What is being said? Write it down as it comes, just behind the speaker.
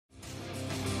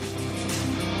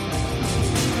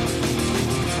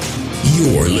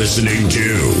You're listening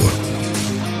to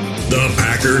the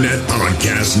Packernet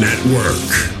Podcast Network.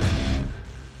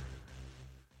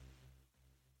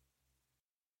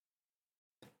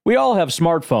 We all have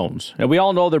smartphones, and we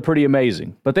all know they're pretty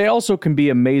amazing, but they also can be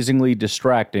amazingly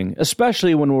distracting,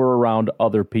 especially when we're around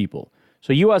other people.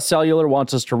 So US Cellular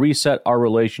wants us to reset our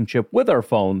relationship with our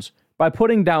phones by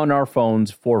putting down our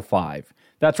phones for $5.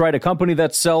 That's right, a company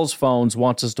that sells phones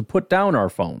wants us to put down our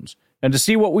phones. And to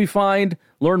see what we find,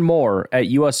 learn more at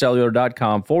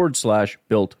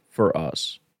uscellular.com/built for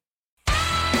us.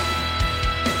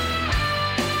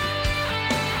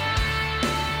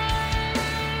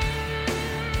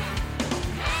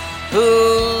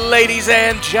 Ladies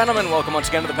and gentlemen, welcome once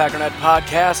again to the Packernet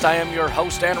Podcast. I am your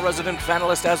host and resident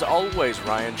fanalist, as always,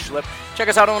 Ryan Schlipp. Check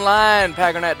us out online,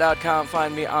 packernet.com.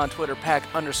 Find me on Twitter,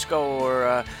 pack_daddy.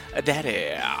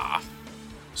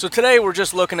 So today we're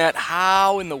just looking at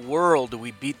how in the world do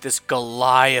we beat this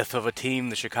Goliath of a team,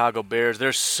 the Chicago Bears.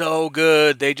 They're so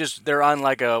good. They're on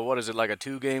like a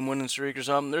 2-game winning streak or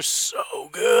something. They're so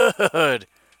good.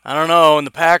 I don't know, and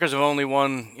the Packers have only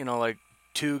won, like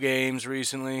 2 games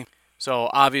recently. So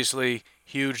obviously,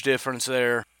 huge difference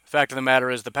there. The fact of the matter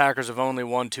is the Packers have only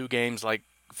won 2 games like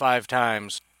 5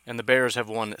 times, and the Bears have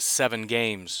won 7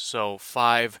 games. So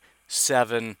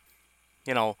 5-7,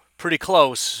 pretty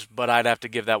close, but I'd have to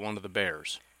give that one to the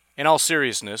Bears. In all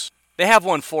seriousness, they have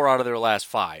won 4 out of their last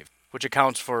 5, which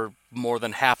accounts for more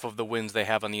than half of the wins they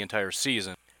have on the entire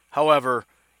season. However,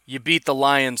 you beat the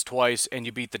Lions twice and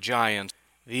you beat the Giants.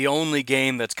 The only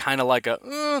game that's kind of like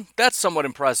that's somewhat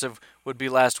impressive would be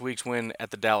last week's win at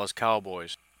the Dallas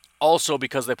Cowboys. Also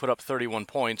because they put up 31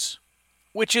 points,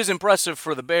 which is impressive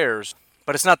for the Bears,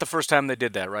 but it's not the first time they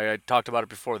did that, right? I talked about it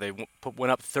before. They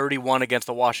went up 31 against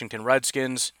the Washington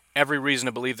Redskins. Every reason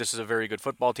to believe this is a very good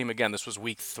football team. Again, this was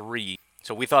week 3.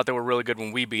 So we thought they were really good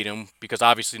when we beat them, because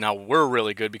obviously now we're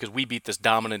really good because we beat this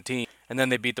dominant team. And then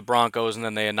they beat the Broncos, and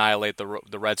then they annihilate the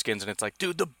Redskins, and it's like,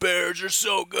 dude, the Bears are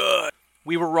so good.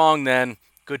 We were wrong then.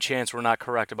 Good chance we're not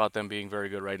correct about them being very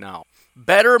good right now.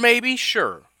 Better maybe?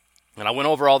 Sure. And I went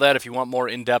over all that if you want more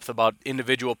in-depth about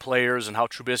individual players and how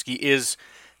Trubisky is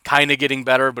kind of getting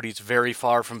better, but he's very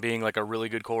far from being like a really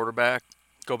good quarterback.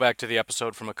 Go back to the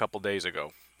episode from a couple days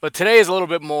ago. But today is a little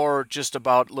bit more just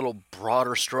about little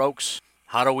broader strokes.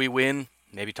 How do we win?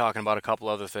 Maybe talking about a couple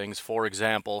other things. For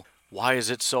example, why is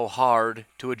it so hard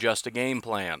to adjust a game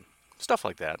plan? Stuff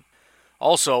like that.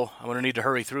 Also, I'm going to need to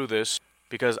hurry through this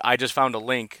because I just found a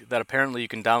link that apparently you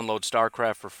can download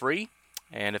StarCraft for free.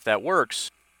 And if that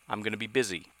works, I'm going to be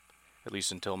busy. At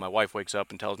least until my wife wakes up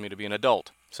and tells me to be an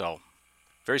adult. So,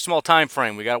 very small time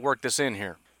frame. We got to work this in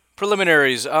here.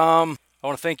 Preliminaries. I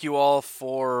want to thank you all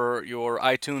for your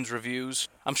iTunes reviews.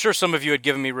 I'm sure some of you had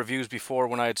given me reviews before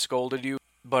when I had scolded you,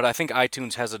 but I think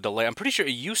iTunes has a delay. I'm pretty sure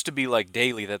it used to be like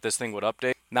daily that this thing would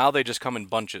update. Now they just come in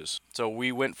bunches. So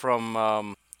we went from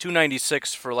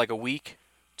 296 for like a week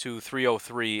to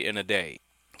 303 in a day.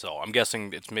 So I'm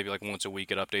guessing it's maybe like once a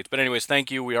week it updates. But anyways, thank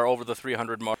you. We are over the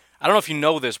 300 mark. I don't know if you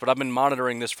know this, but I've been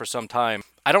monitoring this for some time.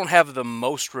 I don't have the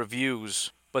most reviews,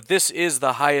 but this is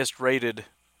the highest rated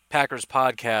Packers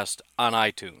podcast on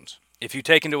iTunes. If you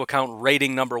take into account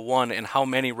rating number 1 and how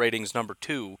many ratings number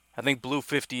 2, I think Blue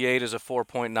 58 is a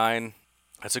 4.9.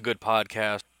 That's a good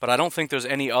podcast. But I don't think there's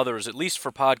any others, at least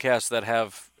for podcasts that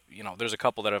have, there's a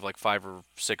couple that have like 5 or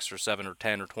 6 or 7 or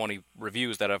 10 or 20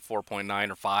 reviews that have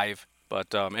 4.9 or 5.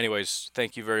 But anyways,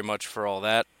 thank you very much for all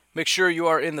that. Make sure you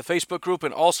are in the Facebook group,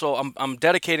 and also I'm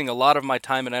dedicating a lot of my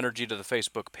time and energy to the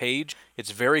Facebook page.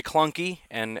 It's very clunky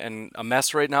and a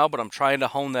mess right now, but I'm trying to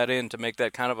hone that in to make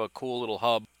that kind of a cool little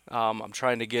hub. I'm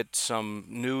trying to get some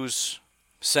news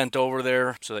sent over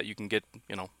there so that you can get,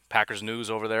 Packers news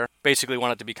over there. Basically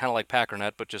want it to be kind of like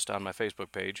Packernet, but just on my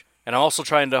Facebook page. And I'm also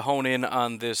trying to hone in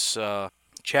on this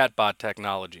chatbot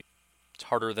technology. It's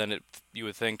harder than you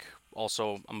would think.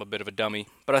 Also, I'm a bit of a dummy.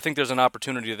 But I think there's an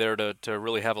opportunity there to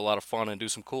really have a lot of fun and do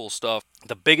some cool stuff.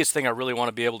 The biggest thing I really want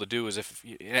to be able to do is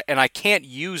and I can't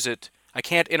use it, I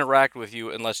can't interact with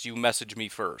you unless you message me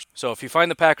first. So if you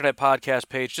find the Packernet podcast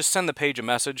page, just send the page a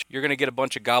message. You're going to get a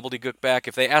bunch of gobbledygook back.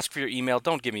 If they ask for your email,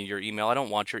 don't give me your email. I don't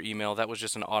want your email. That was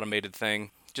just an automated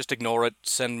thing. Just ignore it.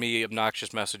 Send me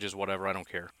obnoxious messages, whatever. I don't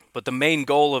care. But the main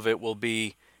goal of it will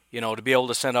be, to be able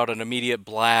to send out an immediate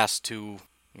blast to,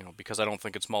 because I don't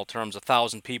think in small terms,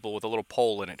 1,000 people with a little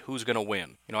poll in it. Who's going to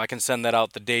win? I can send that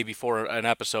out the day before an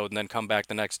episode and then come back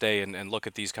the next day and look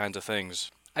at these kinds of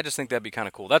things. I just think that'd be kind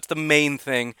of cool. That's the main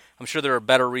thing. I'm sure there are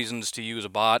better reasons to use a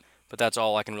bot, but that's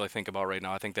all I can really think about right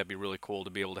now. I think that'd be really cool to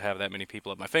be able to have that many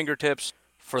people at my fingertips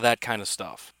for that kind of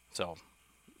stuff. So,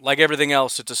 like everything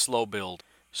else, it's a slow build.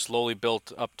 Slowly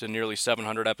built up to nearly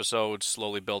 700 episodes,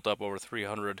 slowly built up over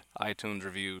 300 iTunes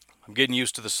reviews. I'm getting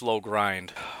used to the slow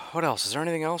grind. What else? Is there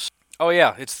anything else? Oh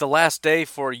yeah, it's the last day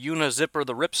for Unizipper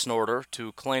the Rip Snorter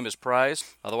to claim his prize.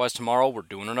 Otherwise, tomorrow we're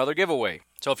doing another giveaway.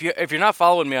 So if you're not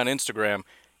following me on Instagram,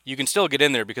 you can still get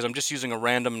in there because I'm just using a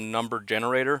random number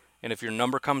generator, and if your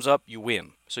number comes up, you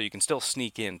win. So you can still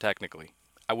sneak in, technically.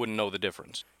 I wouldn't know the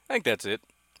difference. I think that's it.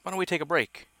 Why don't we take a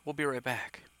break? We'll be right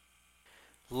back.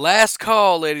 Last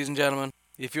call, ladies and gentlemen.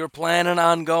 If you're planning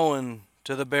on going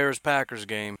to the Bears-Packers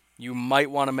game, you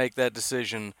might want to make that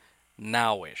decision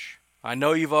now-ish. I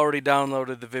know you've already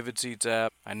downloaded the Vivid Seats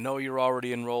app. I know you're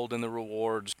already enrolled in the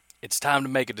rewards. It's time to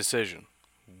make a decision.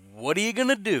 What are you going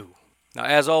to do? Now,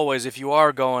 as always, if you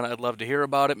are going, I'd love to hear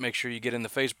about it. Make sure you get in the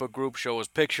Facebook group, show us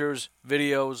pictures,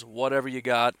 videos, whatever you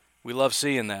got. We love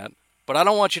seeing that. But I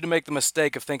don't want you to make the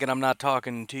mistake of thinking I'm not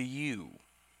talking to you.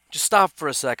 Just stop for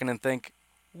a second and think,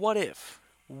 what if?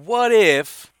 What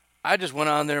if I just went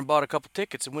on there and bought a couple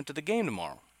tickets and went to the game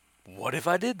tomorrow? What if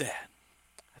I did that?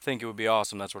 I think it would be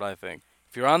awesome. That's what I think.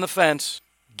 If you're on the fence,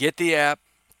 get the app,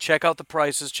 check out the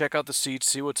prices, check out the seats,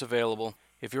 see what's available.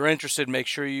 If you're interested, make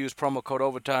sure you use promo code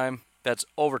OVERTIME. That's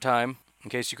OVERTIME, in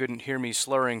case you couldn't hear me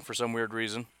slurring for some weird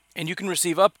reason. And you can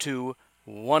receive up to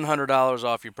 $100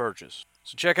 off your purchase.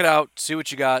 So check it out, see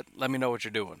what you got, let me know what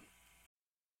you're doing.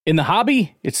 In the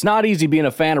hobby, it's not easy being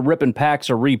a fan of ripping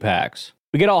packs or repacks.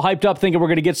 We get all hyped up thinking we're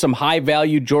going to get some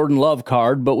high-value Jordan Love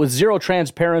card, but with zero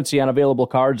transparency on available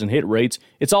cards and hit rates,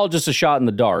 it's all just a shot in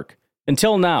the dark.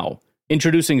 Until now,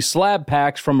 introducing slab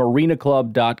packs from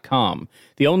arenaclub.com,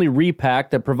 the only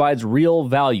repack that provides real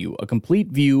value, a complete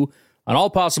view on all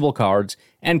possible cards,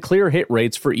 and clear hit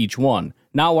rates for each one.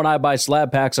 Now when I buy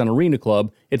slab packs on Arena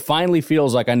Club, it finally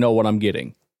feels like I know what I'm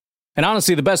getting. And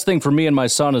honestly, the best thing for me and my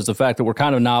son is the fact that we're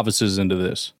kind of novices into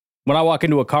this. When I walk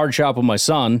into a card shop with my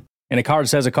son, and a card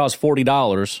says it costs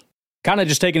 $40, kind of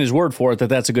just taking his word for it that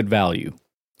that's a good value.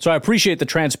 So I appreciate the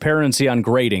transparency on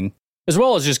grading, as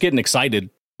well as just getting excited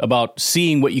about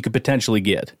seeing what you could potentially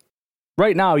get.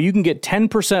 Right now, you can get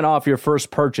 10% off your first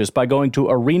purchase by going to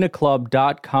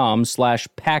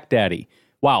arenaclub.com/packdaddy.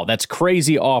 Wow, that's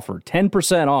crazy offer.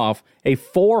 10% off a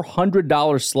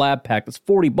 $400 slab pack. That's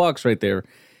 $40 right there.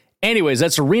 Anyways,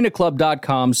 that's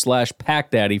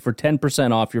arenaclub.com/packdaddy for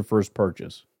 10% off your first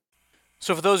purchase.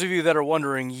 So for those of you that are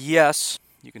wondering, yes,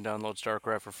 you can download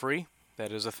StarCraft for free.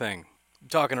 That is a thing. I'm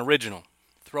talking original,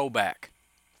 throwback,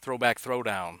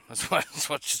 throwdown. That's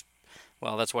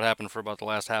what happened for about the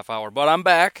last half hour. But I'm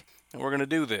back, and we're going to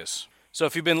do this. So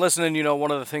if you've been listening, you know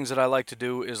one of the things that I like to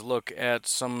do is look at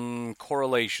some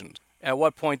correlations. At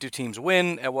what point do teams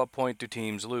win? At what point do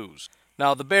teams lose?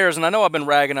 Now, the Bears, and I know I've been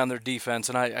ragging on their defense,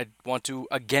 and I want to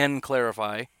again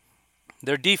clarify,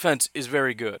 their defense is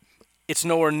very good. It's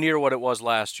nowhere near what it was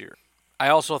last year. I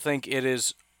also think it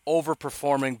is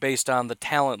overperforming based on the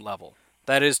talent level.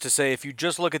 That is to say, if you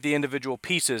just look at the individual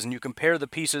pieces and you compare the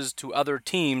pieces to other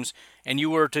teams and you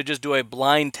were to just do a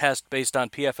blind test based on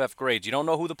PFF grades, you don't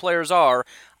know who the players are.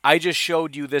 I just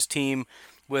showed you this team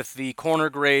with the corner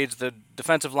grades, the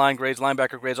defensive line grades,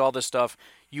 linebacker grades, all this stuff.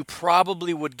 You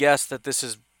probably would guess that this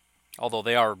is, although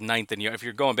they are ninth in yards, if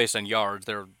you're going based on yards,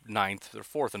 they're ninth, they're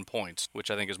fourth in points,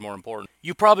 which I think is more important.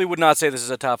 You probably would not say this is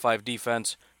a top 5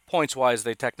 defense. Points-wise,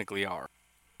 they technically are.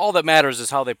 All that matters is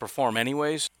how they perform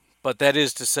anyways, but that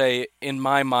is to say, in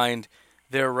my mind,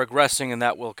 they're regressing and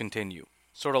that will continue.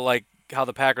 Sort of like how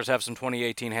the Packers have some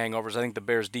 2018 hangovers. I think the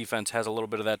Bears defense has a little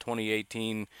bit of that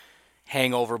 2018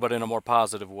 hangover, but in a more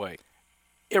positive way.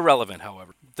 Irrelevant,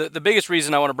 however. The biggest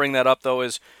reason I want to bring that up, though,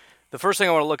 is the first thing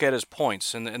I want to look at is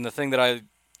points. And the thing that I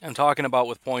am talking about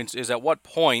with points is at what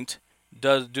point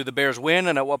do the Bears win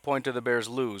and at what point do the Bears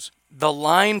lose? The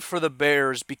line for the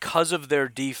Bears, because of their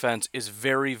defense, is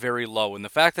very, very low. And the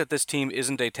fact that this team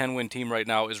isn't a 10-win team right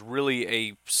now is really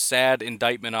a sad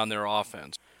indictment on their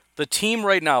offense. The team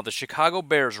right now, the Chicago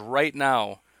Bears right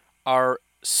now, are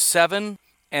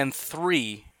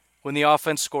 7-3 when the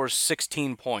offense scores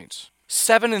 16 points.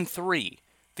 7-3.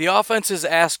 The offense is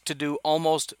asked to do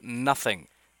almost nothing.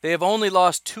 They have only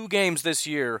lost 2 games this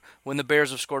year when the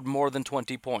Bears have scored more than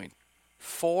 20 points.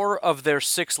 4 of their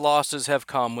 6 losses have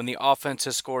come when the offense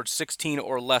has scored 16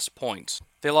 or less points.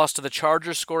 They lost to the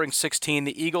Chargers scoring 16,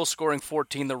 the Eagles scoring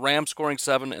 14, the Rams scoring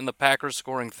 7, and the Packers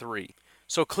scoring 3.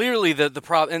 So clearly the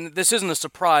problem, and this isn't a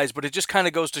surprise, but it just kind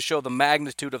of goes to show the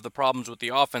magnitude of the problems with the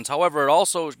offense. However, it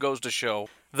also goes to show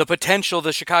the potential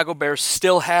the Chicago Bears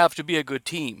still have to be a good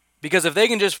team. Because if they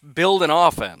can just build an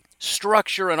offense,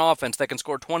 structure an offense that can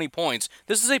score 20 points,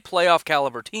 this is a playoff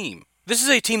caliber team. This is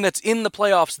a team that's in the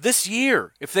playoffs this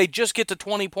year if they just get to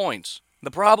 20 points. The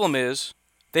problem is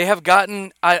They have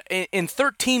gotten, in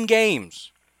 13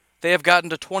 games, they have gotten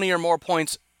to 20 or more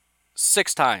points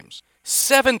 6 times.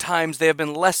 7 times they have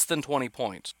been less than 20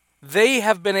 points. They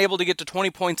have been able to get to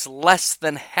 20 points less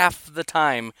than half the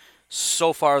time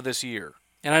so far this year.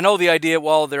 And I know the idea,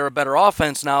 well, they're a better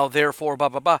offense now, therefore, blah,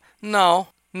 blah, blah. No,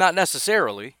 not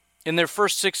necessarily. In their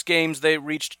first 6 games, they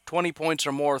reached 20 points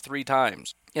or more 3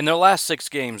 times. In their last 6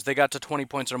 games, they got to 20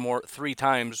 points or more 3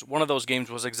 times. One of those games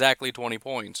was exactly 20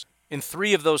 points. In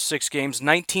 3 of those 6 games,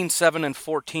 19, 7, and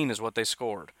 14 is what they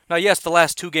scored. Now, yes, the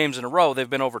last 2 games in a row, they've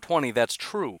been over 20. That's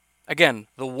true. Again,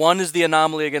 the one is the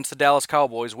anomaly against the Dallas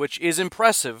Cowboys, which is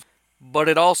impressive, but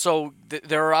it also,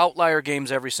 there are outlier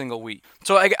games every single week.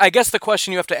 So I guess the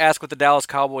question you have to ask with the Dallas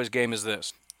Cowboys game is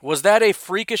this. Was that a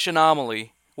freakish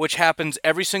anomaly which happens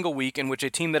every single week in which a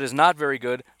team that is not very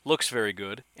good looks very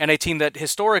good, and a team that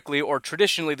historically or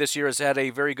traditionally this year has had a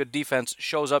very good defense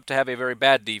shows up to have a very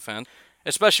bad defense?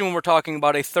 Especially when we're talking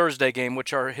about a Thursday game,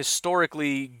 which are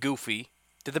historically goofy.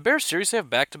 Did the Bears seriously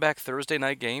have back-to-back Thursday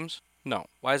night games? No.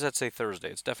 Why does that say Thursday?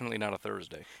 It's definitely not a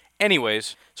Thursday.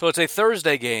 Anyways, so it's a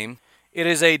Thursday game. It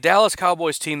is a Dallas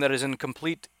Cowboys team that is in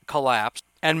complete collapse,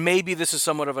 and maybe this is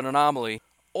somewhat of an anomaly,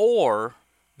 or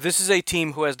this is a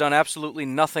team who has done absolutely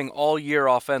nothing all year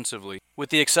offensively, with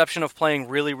the exception of playing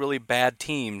really, really bad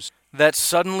teams, that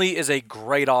suddenly is a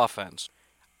great offense.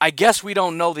 I guess we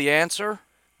don't know the answer.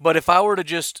 But if I were to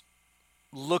just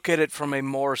look at it from a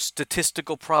more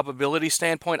statistical probability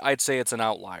standpoint, I'd say it's an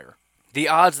outlier. The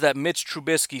odds that Mitch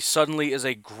Trubisky suddenly is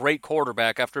a great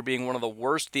quarterback after being one of the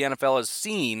worst the NFL has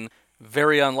seen,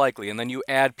 very unlikely. And then you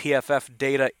add PFF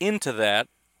data into that,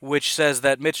 which says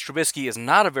that Mitch Trubisky is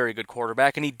not a very good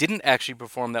quarterback, and he didn't actually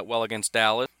perform that well against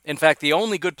Dallas. In fact, the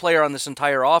only good player on this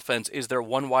entire offense is their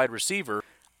one wide receiver.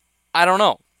 I don't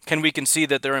know. Can we concede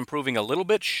that they're improving a little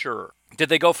bit? Sure. Did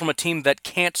they go from a team that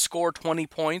can't score 20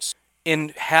 points in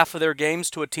half of their games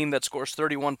to a team that scores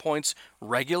 31 points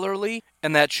regularly,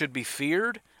 and that should be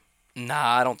feared?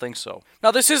 Nah, I don't think so.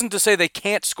 Now, this isn't to say they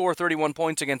can't score 31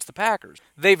 points against the Packers.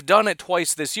 They've done it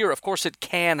twice this year. Of course, it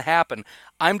can happen.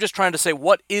 I'm just trying to say,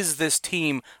 what is this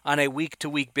team on a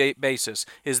week-to-week basis?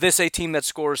 Is this a team that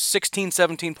scores 16,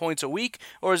 17 points a week,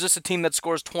 or is this a team that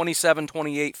scores 27,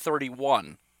 28,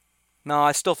 31? No,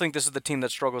 I still think this is the team that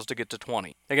struggles to get to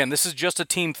 20. Again, this is just a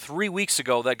team 3 weeks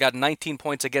ago that got 19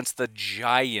 points against the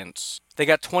Giants. They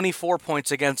got 24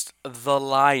 points against the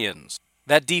Lions.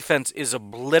 That defense is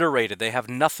obliterated. They have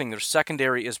nothing. Their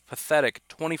secondary is pathetic.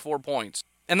 24 points.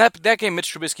 And that game,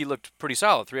 Mitch Trubisky looked pretty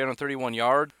solid. 331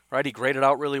 yards, right? He graded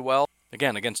out really well.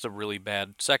 Again, against a really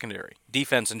bad secondary.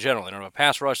 Defense in general. They don't have a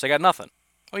pass rush. They got nothing.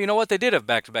 Oh, you know what? They did have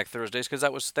back-to-back Thursdays because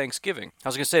that was Thanksgiving. I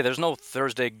was going to say, there's no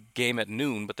Thursday game at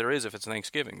noon, but there is if it's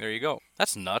Thanksgiving. There you go.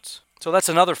 That's nuts. So that's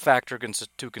another factor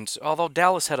to consider. Although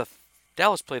Dallas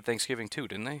played Thanksgiving too,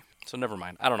 didn't they? So never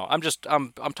mind. I don't know.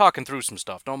 I'm talking through some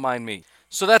stuff. Don't mind me.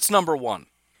 So that's number one.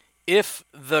 If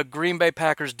the Green Bay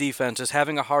Packers defense is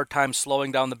having a hard time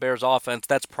slowing down the Bears offense,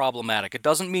 that's problematic. It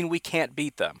doesn't mean we can't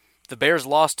beat them. The Bears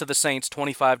lost to the Saints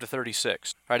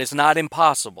 25-36. Right? It's not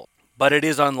impossible, but it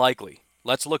is unlikely.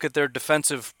 Let's look at their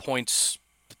defensive points,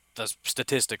 the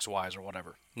statistics-wise or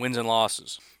whatever, wins and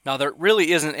losses. Now, there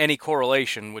really isn't any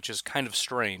correlation, which is kind of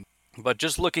strange, but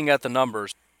just looking at the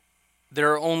numbers,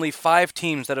 there are only 5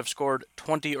 teams that have scored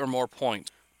 20 or more points.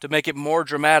 To make it more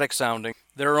dramatic sounding,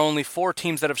 there are only 4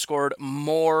 teams that have scored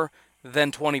more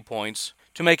than 20 points.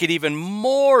 To make it even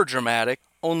more dramatic,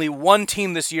 only 1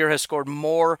 team this year has scored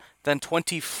more than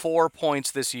 24 points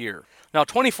this year. Now,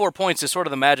 24 points is sort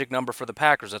of the magic number for the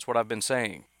Packers. That's what I've been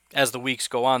saying. As the weeks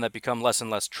go on, that become less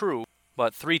and less true.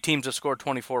 But 3 teams have scored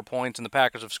 24 points, and the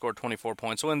Packers have scored 24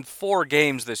 points. So in 4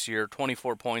 games this year,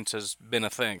 24 points has been a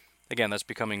thing. Again, that's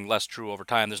becoming less true over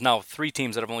time. There's now 3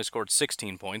 teams that have only scored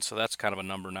 16 points, so that's kind of a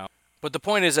number now. But the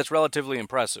point is, that's relatively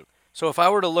impressive. So if I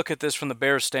were to look at this from the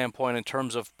Bears' standpoint in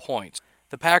terms of points,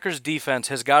 the Packers' defense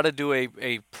has got to do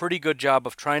a pretty good job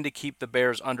of trying to keep the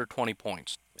Bears under 20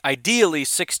 points. Ideally,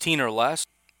 16 or less,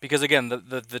 because again,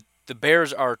 the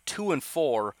Bears are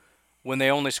 2-4 when they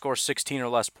only score 16 or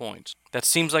less points. That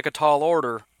seems like a tall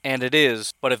order, and it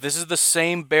is, but if this is the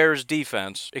same Bears the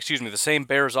same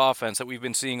Bears offense that we've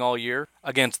been seeing all year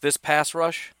against this pass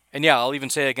rush, and yeah, I'll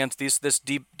even say against this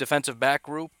deep defensive back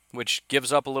group, which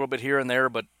gives up a little bit here and there,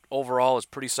 but overall is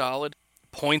pretty solid,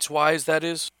 points-wise, that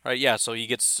is, right? Yeah, so he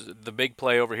gets the big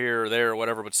play over here or there or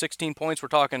whatever, but 16 points, we're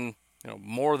talking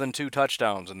more than 2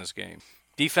 touchdowns in this game.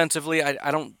 Defensively, I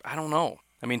don't know.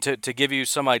 I mean, to give you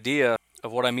some idea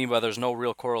of what I mean by there's no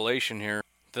real correlation here,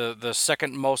 the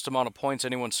second most amount of points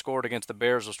anyone scored against the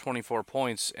Bears was 24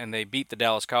 points, and they beat the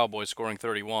Dallas Cowboys scoring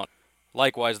 31.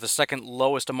 Likewise, the second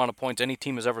lowest amount of points any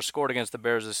team has ever scored against the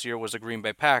Bears this year was the Green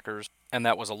Bay Packers, and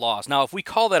that was a loss. Now, if we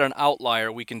call that an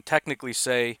outlier, we can technically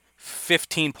say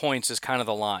 15 points is kind of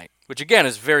the line, which again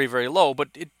is very, very low, but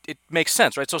it makes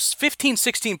sense, right? So 15,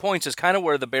 16 points is kind of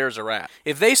where the Bears are at.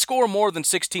 If they score more than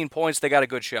 16 points, they got a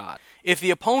good shot. If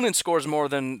the opponent scores more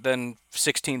than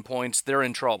 16 points, they're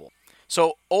in trouble.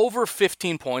 So over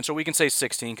 15 points, or we can say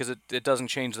 16 because it doesn't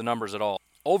change the numbers at all.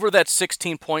 Over that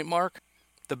 16-point mark,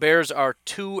 the Bears are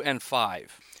 2-5.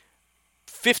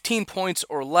 15 points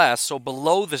or less, so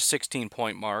below the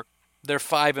 16-point mark, they're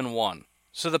 5-1.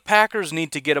 So the Packers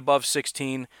need to get above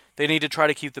 16. They need to try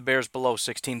to keep the Bears below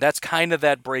 16. That's kind of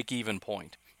that break-even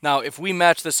point. Now, if we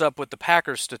match this up with the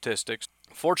Packers statistics,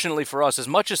 fortunately for us, as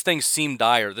much as things seem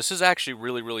dire, this is actually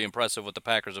really, really impressive what the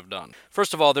Packers have done.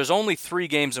 First of all, there's only 3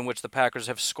 games in which the Packers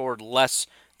have scored less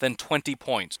than 20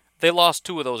 points. They lost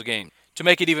 2 of those games. To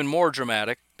make it even more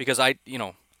dramatic, because I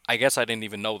guess I didn't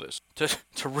even know this.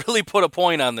 To really put a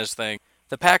point on this thing,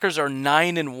 the Packers are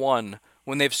 9-1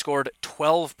 when they've scored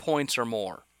 12 points or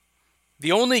more.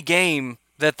 The only game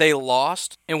that they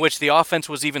lost in which the offense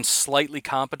was even slightly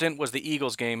competent was the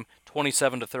Eagles game,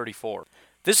 27-34.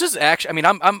 This is actually,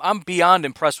 I'm beyond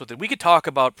impressed with it. We could talk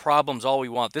about problems all we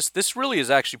want. This really is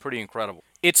actually pretty incredible.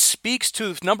 It speaks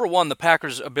to, number one, the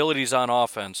Packers' abilities on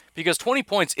offense, because 20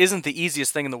 points isn't the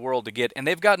easiest thing in the world to get, and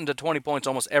they've gotten to 20 points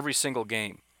almost every single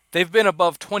game. They've been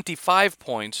above 25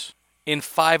 points in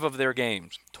 5 of their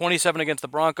games. 27 against the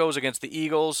Broncos, against the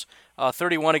Eagles,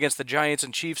 31 against the Giants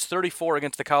and Chiefs, 34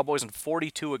 against the Cowboys, and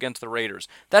 42 against the Raiders.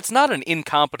 That's not an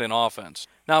incompetent offense.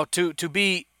 Now, to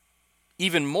be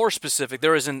even more specific,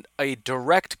 there isn't a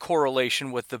direct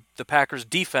correlation with the Packers'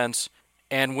 defense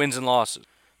and wins and losses.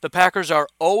 The Packers are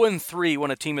 0-3 when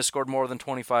a team has scored more than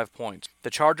 25 points. The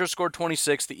Chargers scored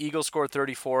 26, the Eagles scored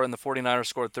 34, and the 49ers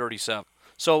scored 37.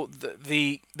 So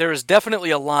there is definitely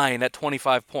a line at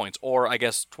 25 points, or I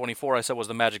guess 24 I said was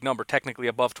the magic number, technically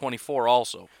above 24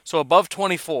 also. So above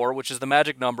 24, which is the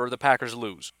magic number, the Packers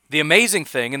lose. The amazing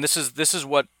thing, and this is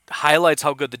what highlights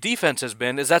how good the defense has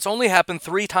been, is that's only happened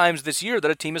 3 times this year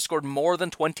that a team has scored more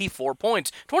than 24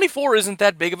 points. 24 isn't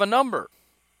that big of a number.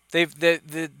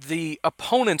 The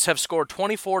opponents have scored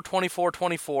 24, 24,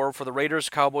 24 for the Raiders,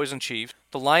 Cowboys, and Chiefs.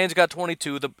 The Lions got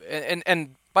 22.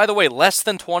 And by the way, less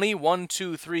than 20, 1,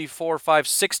 2, 3, 4, 5,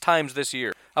 6 times this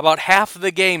year. About half of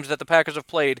the games that the Packers have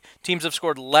played, teams have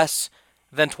scored less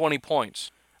than 20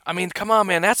 points. I mean, come on,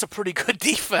 man, that's a pretty good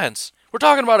defense. We're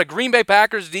talking about a Green Bay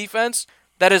Packers defense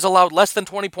that has allowed less than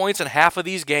 20 points in half of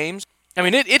these games. I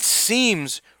mean, it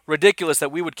seems ridiculous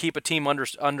that we would keep a team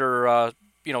under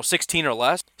 16 or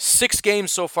less. 6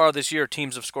 games so far this year,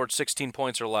 teams have scored 16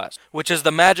 points or less, which is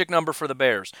the magic number for the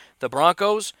Bears. The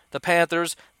Broncos, the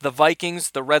Panthers, the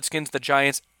Vikings, the Redskins, the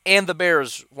Giants, and the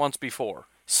Bears once before.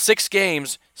 6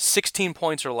 games, 16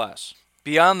 points or less.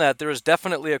 Beyond that, there is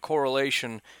definitely a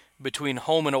correlation between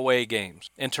home and away games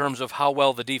in terms of how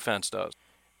well the defense does.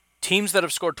 Teams that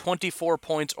have scored 24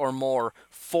 points or more,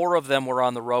 4 of them were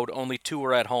on the road, only 2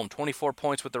 were at home. 24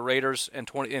 points with the Raiders and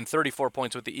 34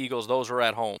 points with the Eagles, those were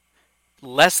at home.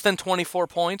 Less than 24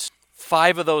 points,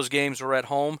 5 of those games were at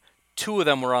home, 2 of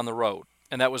them were on the road.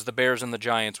 And that was the Bears and the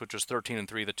Giants, which was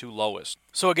 13-3, the 2 lowest.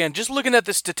 So again, just looking at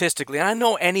this statistically, and I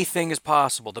know anything is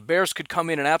possible. The Bears could come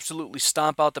in and absolutely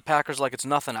stomp out the Packers like it's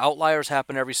nothing. Outliers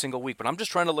happen every single week, but I'm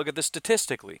just trying to look at this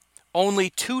statistically.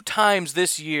 Only 2 times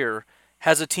this year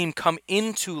has a team come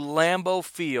into Lambeau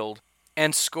Field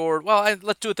and scored,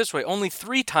 let's do it this way. Only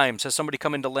 3 times has somebody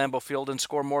come into Lambeau Field and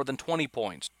scored more than 20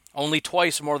 points. Only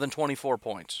twice more than 24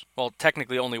 points. Well,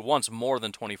 technically only once more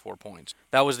than 24 points.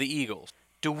 That was the Eagles.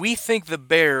 Do we think the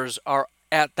Bears are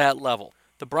at that level?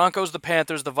 The Broncos, the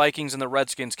Panthers, the Vikings, and the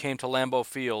Redskins came to Lambeau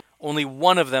Field. Only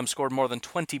one of them scored more than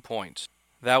 20 points.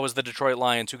 That was the Detroit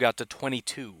Lions, who got to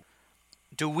 22.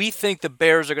 Do we think the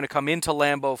Bears are going to come into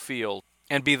Lambeau Field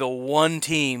and be the one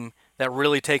team that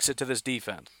really takes it to this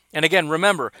defense? And again,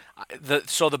 remember,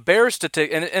 the Bears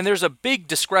and there's a big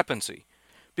discrepancy,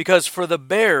 because for the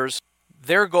Bears,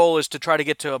 their goal is to try to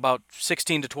get to about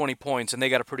 16 to 20 points, and they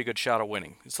got a pretty good shot of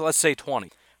winning. So let's say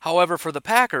 20. However, for the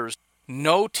Packers,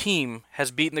 no team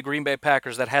has beaten the Green Bay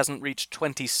Packers that hasn't reached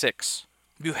 26.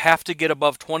 You have to get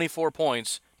above 24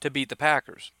 points to beat the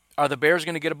Packers. Are the Bears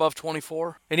going to get above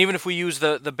 24? And even if we use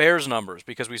the Bears numbers,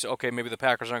 because we say, okay, maybe the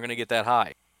Packers aren't going to get that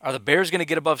high. Are the Bears going to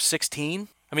get above 16?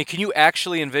 I mean, can you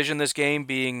actually envision this game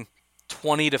being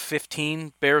 20 to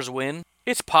 15 Bears win?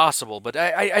 It's possible, but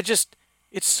I just,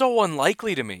 it's so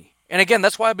unlikely to me. And again,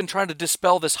 that's why I've been trying to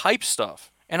dispel this hype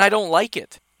stuff. And I don't like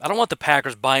it. I don't want the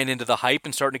Packers buying into the hype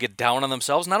and starting to get down on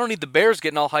themselves, and I don't need the Bears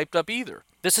getting all hyped up either.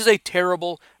 This is a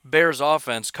terrible Bears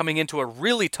offense coming into a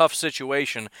really tough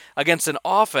situation against an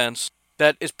offense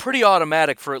that is pretty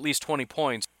automatic for at least 20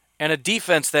 points, and a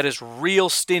defense that is real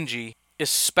stingy,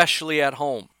 especially at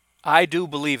home. I do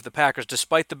believe the Packers,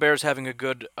 despite the Bears having a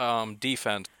good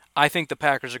defense, I think the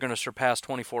Packers are going to surpass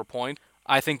 24 points.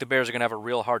 I think the Bears are going to have a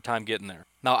real hard time getting there.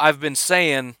 Now, I've been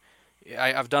saying,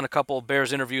 I've done a couple of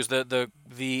Bears interviews,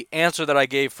 the answer that I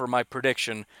gave for my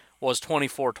prediction was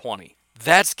 24-20.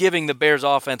 That's giving the Bears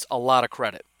offense a lot of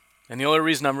credit. And the only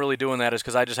reason I'm really doing that is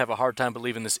because I just have a hard time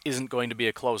believing this isn't going to be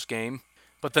a close game.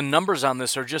 But the numbers on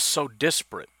this are just so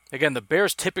disparate. Again, the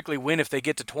Bears typically win if they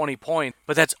get to 20 points,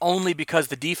 but that's only because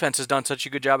the defense has done such a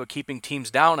good job of keeping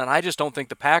teams down, and I just don't think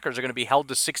the Packers are going to be held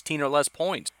to 16 or less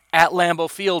points. At Lambeau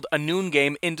Field, a noon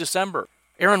game in December.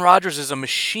 Aaron Rodgers is a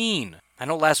machine. I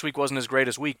know last week wasn't his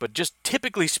greatest week, but just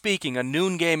typically speaking, a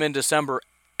noon game in December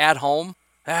at home,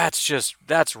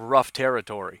 that's rough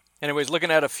territory. Anyways,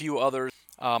 looking at a few others,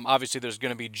 obviously there's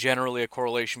going to be generally a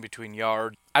correlation between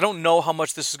yards. I don't know how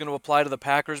much this is going to apply to the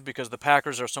Packers because the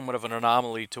Packers are somewhat of an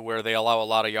anomaly to where they allow a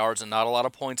lot of yards and not a lot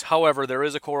of points. However, there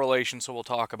is a correlation, so we'll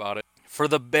talk about it. For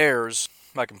the Bears,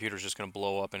 my computer's just going to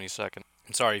blow up any second.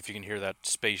 I'm sorry if you can hear that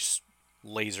space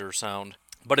laser sound.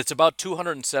 But it's about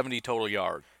 270 total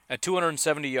yards. At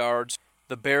 270 yards,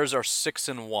 the Bears are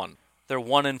 6-1. They're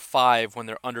 1-5 when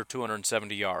they're under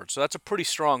 270 yards. So that's a pretty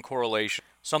strong correlation.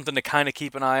 Something to kind of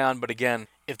keep an eye on. But again,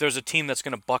 if there's a team that's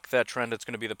going to buck that trend, it's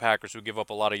going to be the Packers, who give up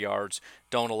a lot of yards,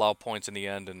 don't allow points in the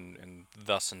end, and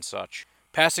thus and such.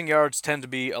 Passing yards tend to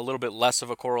be a little bit less of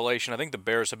a correlation. I think the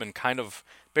Bears have been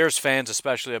Bears fans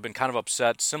especially have been kind of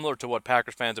upset, similar to what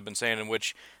Packers fans have been saying, in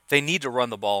which they need to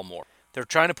run the ball more. They're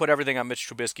trying to put everything on Mitch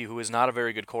Trubisky, who is not a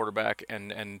very good quarterback,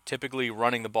 and typically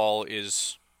running the ball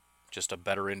is just a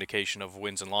better indication of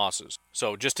wins and losses.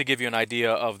 So just to give you an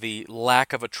idea of the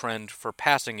lack of a trend for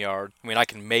passing yards, I mean, I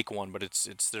can make one, but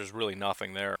there's really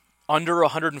nothing there. Under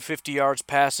 150 yards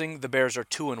passing, the Bears are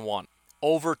 2-1.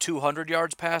 Over 200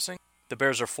 yards passing, the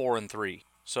Bears are 4-3.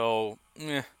 So,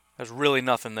 there's really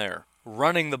nothing there.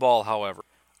 Running the ball, however,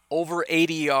 over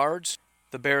 80 yards,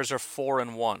 the Bears are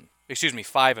 5-1.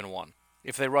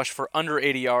 If they rush for under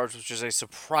 80 yards, which is a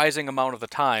surprising amount of the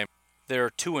time, they're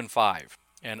 2-5.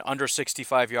 And under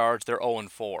 65 yards, they're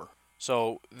 0-4.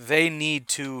 So they need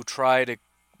to try to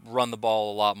run the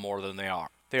ball a lot more than they are.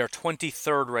 They are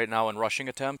 23rd right now in rushing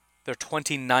attempts. They're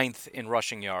 29th in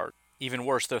rushing yards. Even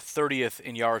worse, they're 30th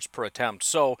in yards per attempt.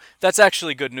 So that's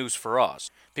actually good news for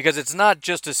us. Because it's not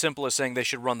just as simple as saying they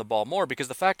should run the ball more, because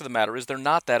the fact of the matter is they're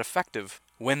not that effective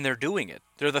when they're doing it.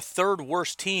 They're the third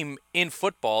worst team in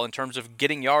football in terms of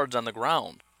getting yards on the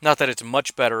ground. Not that it's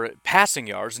much better at passing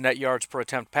yards. Net yards per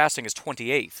attempt passing is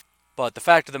 28th. But the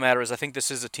fact of the matter is I think this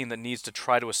is a team that needs to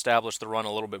try to establish the run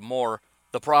a little bit more.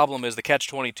 The problem is the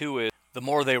catch-22 is the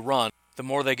more they run, the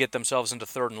more they get themselves into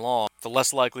third and long, the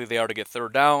less likely they are to get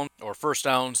third down or first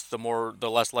downs, the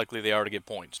less likely they are to get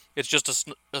points. It's just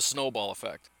a snowball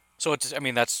effect. So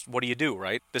that's what do you do,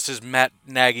 right? This is Matt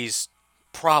Nagy's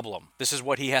problem. This is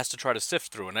what he has to try to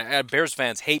sift through. And Bears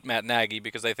fans hate Matt Nagy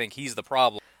because they think he's the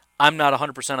problem. I'm not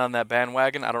 100% on that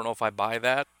bandwagon. I don't know if I buy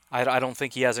that. I don't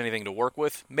think he has anything to work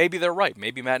with. Maybe they're right.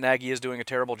 Maybe Matt Nagy is doing a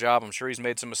terrible job. I'm sure he's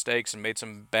made some mistakes and made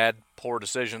some bad, poor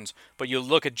decisions. But you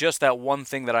look at just that one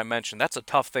thing that I mentioned, that's a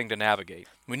tough thing to navigate.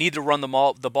 We need to run the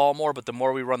ball more, but the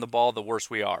more we run the ball, the worse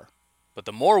we are. But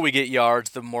the more we get yards,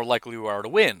 the more likely we are to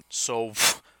win. So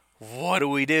what do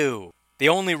we do? The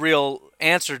only real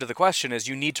answer to the question is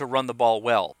you need to run the ball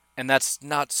well. And that's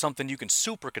not something you can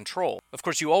super control. Of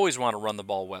course, you always want to run the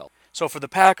ball well. So for the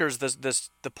Packers,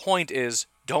 the point is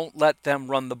don't let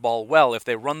them run the ball well. If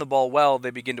they run the ball well,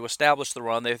 they begin to establish the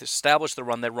run. They establish the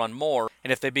run, they run more.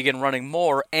 And if they begin running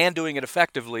more and doing it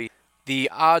effectively, the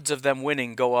odds of them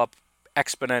winning go up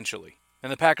exponentially.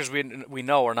 And the Packers, we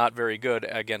know, are not very good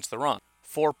against the run.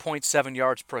 4.7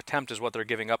 yards per attempt is what they're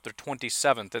giving up. They're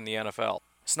 27th in the NFL.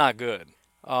 It's not good.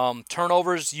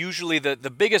 Turnovers, usually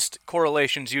the biggest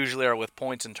correlations usually are with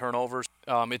points and turnovers.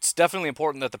 It's definitely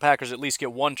important that the Packers at least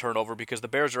get one turnover because the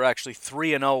Bears are actually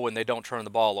 3-0 when they don't turn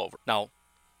the ball over. Now,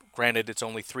 granted, it's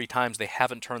only 3 times they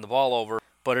haven't turned the ball over,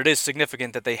 but it is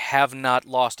significant that they have not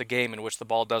lost a game in which the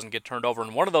ball doesn't get turned over.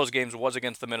 And one of those games was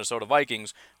against the Minnesota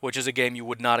Vikings, which is a game you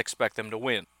would not expect them to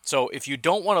win. So if you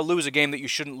don't want to lose a game that you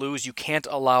shouldn't lose, you can't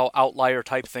allow outlier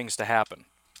type things to happen.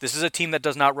 This is a team that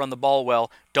does not run the ball well.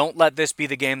 Don't let this be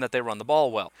the game that they run the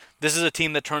ball well. This is a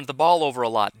team that turns the ball over a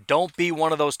lot. Don't be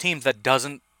one of those teams that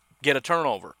doesn't get a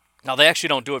turnover. Now, they actually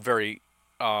don't do it very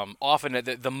often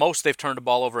the most they've turned the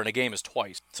ball over in a game is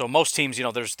twice. So most teams,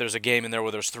 there's a game in there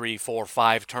where there's 3, 4,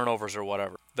 5 turnovers or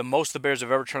whatever. The most the Bears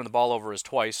have ever turned the ball over is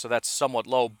twice, so that's somewhat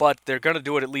low, but they're going to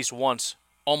do it at least once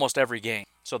almost every game.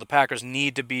 So the Packers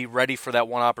need to be ready for that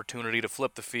one opportunity to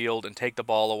flip the field and take the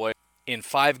ball away. In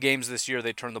 5 games this year,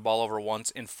 they turned the ball over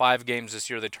once. In 5 games this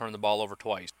year, they turned the ball over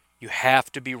twice. You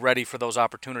have to be ready for those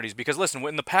opportunities because, listen,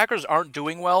 when the Packers aren't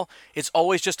doing well, it's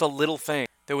always just a little thing.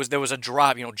 There was a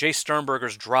drop, Jay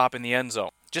Sternberger's drop in the end zone.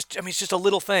 It's just a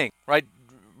little thing, right?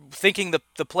 Thinking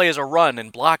the play is a run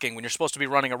and blocking when you're supposed to be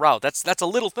running a route. That's a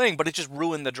little thing, but it just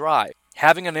ruined the drive.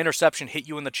 Having an interception hit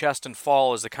you in the chest and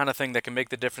fall is the kind of thing that can make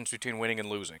the difference between winning and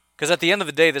losing. Because at the end of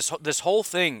the day, this whole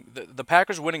thing, the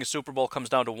Packers winning a Super Bowl comes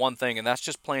down to one thing, and that's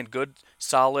just playing good,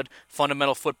 solid,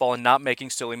 fundamental football and not making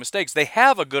silly mistakes. They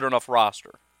have a good enough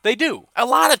roster. They do. A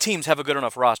lot of teams have a good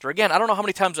enough roster. Again, I don't know how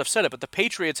many times I've said it, but the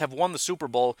Patriots have won the Super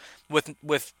Bowl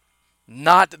with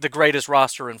not the greatest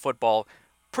roster in football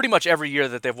pretty much every year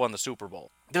that they've won the Super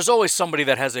Bowl. There's always somebody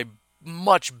that has a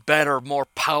much better, more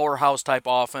powerhouse type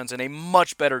offense and a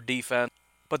much better defense.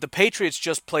 But the Patriots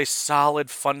just play solid,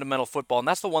 fundamental football, and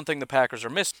that's the one thing the Packers are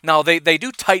missing. Now, they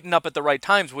do tighten up at the right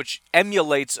times, which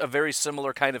emulates a very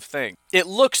similar kind of thing. It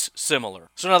looks similar.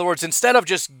 So in other words, instead of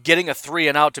just getting a 3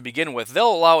 and out to begin with,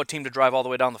 they'll allow a team to drive all the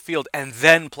way down the field and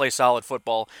then play solid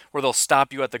football where they'll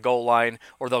stop you at the goal line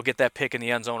or they'll get that pick in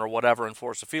the end zone or whatever and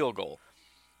force a field goal.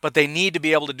 But they need to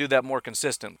be able to do that more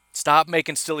consistent. Stop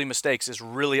making silly mistakes is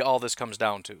really all this comes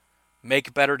down to.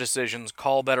 Make better decisions,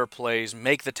 call better plays,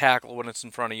 make the tackle when it's in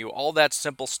front of you, all that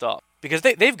simple stuff. Because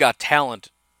they've got talent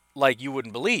like you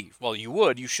wouldn't believe. Well,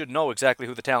 you should know exactly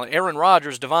who the talent. Aaron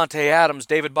Rodgers, Devontae Adams,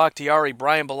 David Bakhtiari,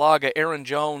 Brian Bulaga, Aaron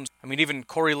Jones. Even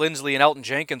Corey Linsley and Elton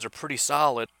Jenkins are pretty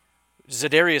solid.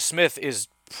 Zadarius Smith is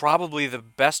probably the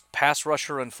best pass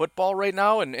rusher in football right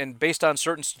now, and based on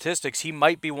certain statistics, he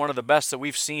might be one of the best that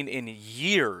we've seen in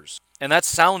years. And that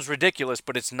sounds ridiculous,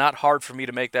 but it's not hard for me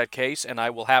to make that case, and I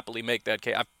will happily make that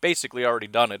case. I've basically already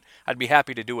done it. I'd be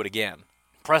happy to do it again.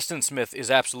 Preston Smith is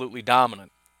absolutely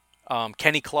dominant.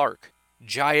 Kenny Clark,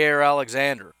 Jair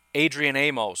Alexander, Adrian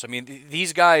Amos.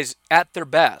 These guys at their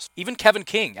best. Even Kevin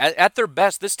King, at their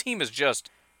best, this team is just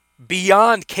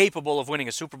beyond capable of winning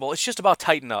a Super Bowl. It's just about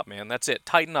tighten up, man. That's it.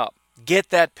 Tighten up. Get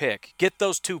that pick. Get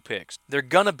those 2 picks. They're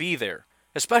going to be there.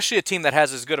 Especially a team that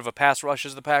has as good of a pass rush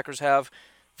as the Packers have.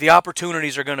 The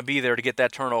opportunities are going to be there to get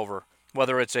that turnover.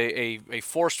 Whether it's a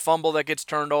forced fumble that gets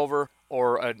turned over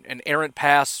or an errant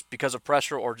pass because of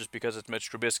pressure or just because it's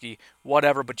Mitch Trubisky,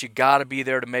 whatever. But you got to be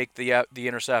there to make the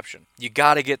interception. You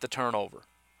got to get the turnover.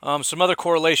 Some other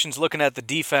correlations looking at the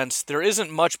defense. There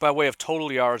isn't much by way of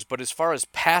total yards, but as far as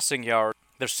passing yards,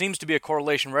 there seems to be a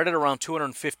correlation right at around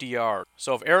 250 yards.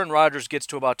 So if Aaron Rodgers gets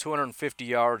to about 250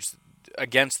 yards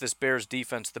against this Bears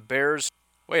defense, the Bears...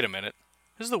 Wait a minute.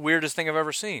 This is the weirdest thing I've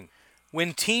ever seen.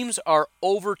 When teams are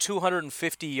over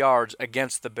 250 yards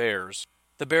against the Bears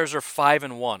are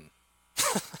 5-1.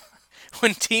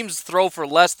 When teams throw for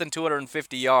less than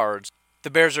 250 yards,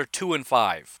 the Bears are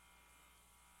 2-5.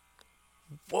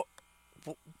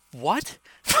 What?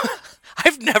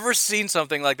 I've never seen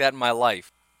something like that in my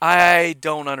life. I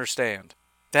don't understand.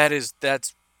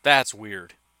 That's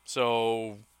weird.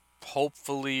 So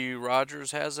hopefully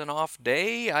Rodgers has an off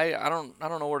day. I don't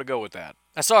know where to go with that.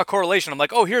 I saw a correlation. I'm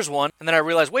like, oh, here's one, and then I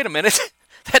realized, wait a minute,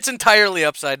 that's entirely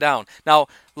upside down. Now,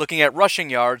 looking at rushing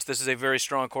yards, this is a very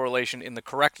strong correlation in the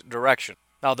correct direction.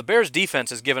 Now, the Bears' defense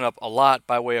has given up a lot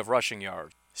by way of rushing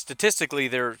yards. Statistically,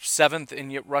 they're 7th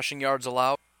in rushing yards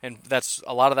allowed, and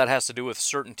a lot of that has to do with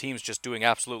certain teams just doing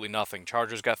absolutely nothing.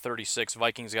 Chargers got 36,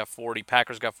 Vikings got 40,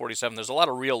 Packers got 47. There's a lot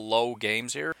of real low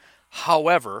games here.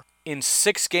 However, in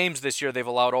 6 games this year, they've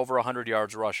allowed over 100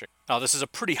 yards rushing. Now, this is a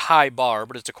pretty high bar,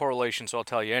 but it's a correlation, so I'll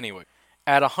tell you anyway.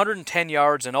 At 110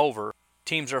 yards and over,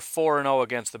 teams are 4-0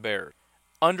 against the Bears.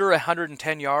 Under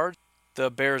 110 yards, the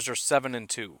Bears are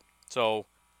 7-2. So,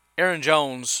 Aaron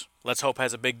Jones, let's hope,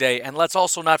 has a big day. And let's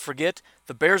also not forget,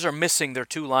 the Bears are missing their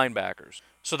 2 linebackers.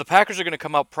 So the Packers are going to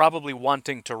come out probably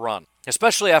wanting to run,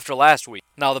 especially after last week.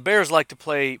 Now, the Bears like to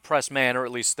play press man, or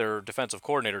at least their defensive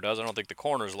coordinator does. I don't think the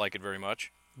corners like it very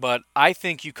much. But I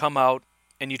think you come out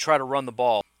and you try to run the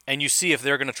ball, and you see if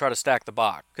they're going to try to stack the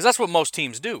box. Because that's what most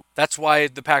teams do. That's why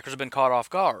the Packers have been caught off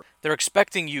guard. They're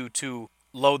expecting you to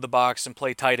load the box and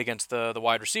play tight against the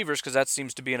wide receivers, because that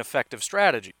seems to be an effective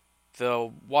strategy.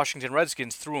 The Washington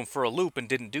Redskins threw them for a loop and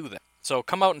didn't do that. So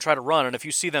come out and try to run, and if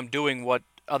you see them doing what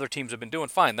other teams have been doing,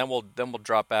 fine. Then we'll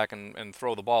drop back and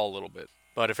throw the ball a little bit.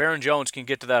 But if Aaron Jones can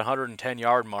get to that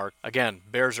 110-yard mark, again,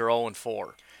 Bears are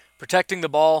 0-4. Protecting the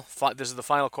ball, this is the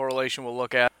final correlation we'll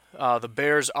look at. The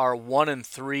Bears are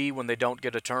 1-3 when they don't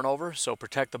get a turnover, so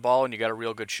protect the ball and you got a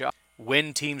real good shot.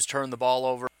 When teams turn the ball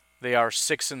over, they are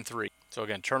 6-3. So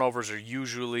again, turnovers are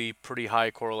usually pretty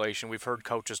high correlation. We've heard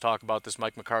coaches talk about this.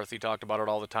 Mike McCarthy talked about it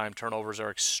all the time. Turnovers are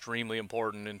extremely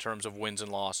important in terms of wins and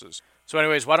losses. So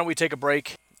anyways, why don't we take a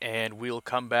break and we'll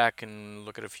come back and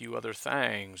look at a few other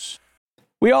things.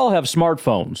 We all have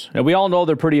smartphones, and we all know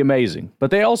they're pretty amazing, but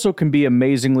they also can be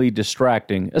amazingly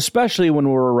distracting, especially when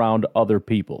we're around other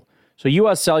people. So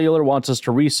US Cellular wants us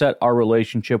to reset our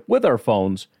relationship with our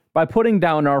phones by putting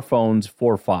down our phones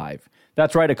for $5.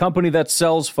 That's right, a company that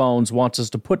sells phones wants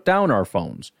us to put down our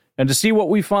phones. And to see what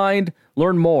we find,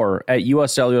 learn more at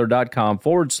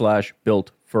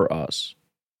uscellular.com/built for us.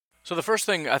 So the first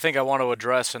thing I think I want to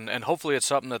address, and hopefully it's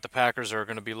something that the Packers are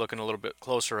going to be looking a little bit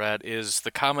closer at, is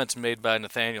the comments made by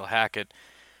Nathaniel Hackett,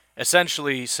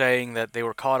 essentially saying that they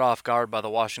were caught off guard by the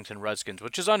Washington Redskins,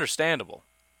 which is understandable.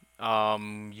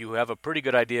 You have a pretty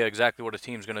good idea exactly what a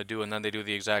team's going to do, and then they do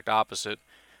the exact opposite.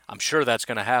 I'm sure that's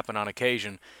going to happen on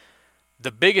occasion.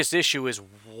 The biggest issue is,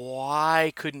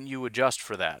 why couldn't you adjust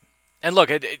for that? And look,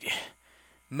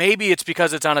 maybe it's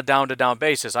because it's on a down-to-down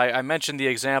basis. I mentioned the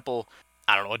example,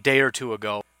 I don't know, a day or two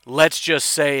ago. Let's just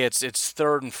say it's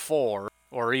 3rd and 4,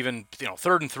 or even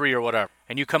 3rd and 3 or whatever,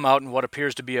 and you come out in what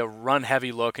appears to be a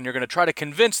run-heavy look, and you're going to try to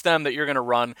convince them that you're going to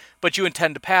run, but you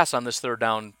intend to pass on this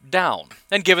 3rd down.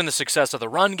 And given the success of the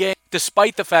run game,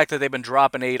 despite the fact that they've been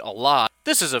dropping 8 a lot,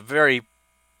 this is a very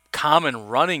common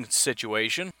running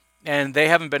situation, and they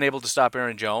haven't been able to stop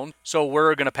Aaron Jones, so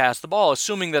we're going to pass the ball,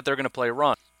 assuming that they're going to play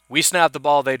run. We snap the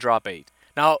ball, they drop 8.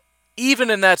 Now,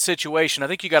 even in that situation, I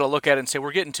think you got to look at it and say,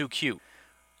 we're getting too cute.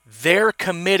 They're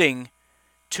committing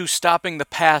to stopping the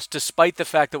pass despite the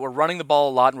fact that we're running the ball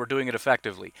a lot and we're doing it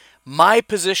effectively. My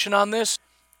position on this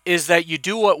is that you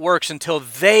do what works until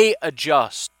they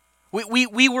adjust.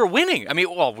 We were winning. I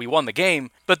mean, well, we won the game,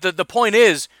 but the point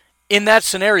is, in that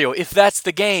scenario, if that's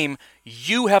the game,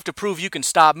 you have to prove you can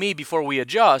stop me before we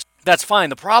adjust. That's fine.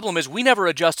 The problem is we never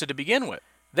adjusted to begin with.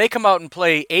 They come out and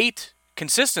play 8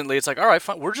 consistently. It's like, all right,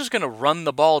 fine, we're just going to run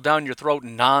the ball down your throat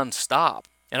nonstop.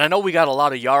 And I know we got a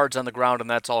lot of yards on the ground, and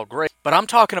that's all great. But I'm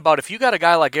talking about if you got a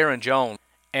guy like Aaron Jones,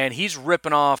 and he's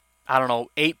ripping off,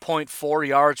 8.4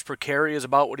 yards per carry is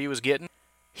about what he was getting,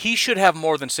 he should have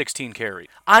more than 16 carries.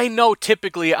 I know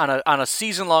typically on a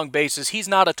season-long basis, he's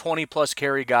not a 20-plus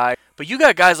carry guy, but you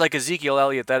got guys like Ezekiel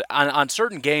Elliott that on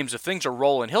certain games, if things are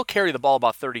rolling, he'll carry the ball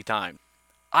about 30 times.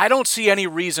 I don't see any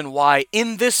reason why,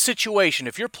 in this situation,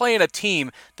 if you're playing a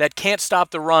team that can't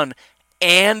stop the run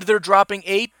and they're dropping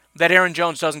 8, that Aaron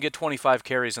Jones doesn't get 25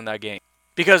 carries in that game.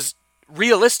 Because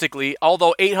realistically,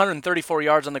 although 834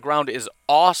 yards on the ground is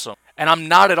awesome, and I'm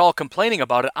not at all complaining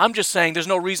about it, I'm just saying there's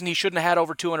no reason he shouldn't have had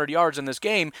over 200 yards in this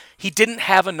game. He didn't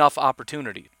have enough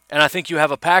opportunity. And I think you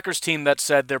have a Packers team that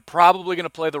said they're probably going to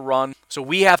play the run, so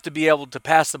we have to be able to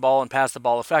pass the ball and pass the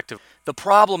ball effectively. The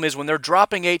problem is when they're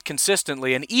dropping 8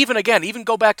 consistently, and even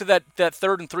go back to that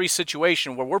 3rd and 3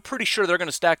 situation where we're pretty sure they're going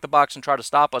to stack the box and try to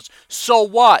stop us. So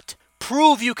what?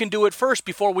 Prove you can do it first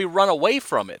before we run away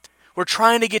from it. We're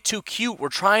trying to get too cute. We're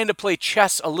trying to play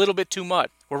chess a little bit too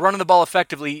much. We're running the ball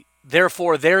effectively.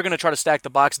 Therefore, they're going to try to stack the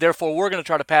box. Therefore, we're going to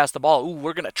try to pass the ball. Ooh,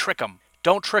 we're going to trick them.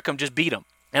 Don't trick them. Just beat them.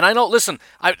 And I know, listen,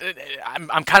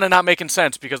 I'm kind of not making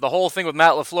sense because the whole thing with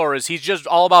Matt LaFleur is he's just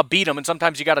all about beat him, and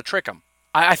sometimes you got to trick him.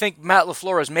 I think Matt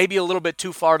LaFleur is maybe a little bit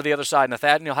too far to the other side.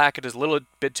 Nathaniel Hackett is a little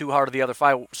bit too hard to the other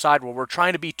side where we're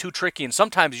trying to be too tricky, and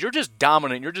sometimes you're just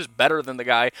dominant. You're just better than the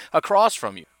guy across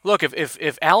from you. Look,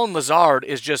 if Alan Lazard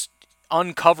is just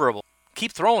uncoverable,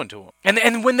 keep throwing to him.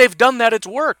 And when they've done that, it's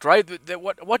worked, right?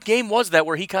 What game was that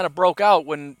where he kind of broke out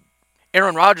when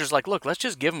Aaron Rodgers like, look, let's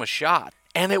just give him a shot.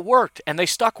 And it worked, and they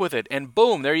stuck with it, and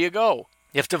boom, there you go.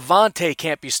 If Devontae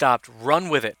can't be stopped, run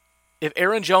with it. If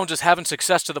Aaron Jones is having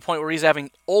success to the point where he's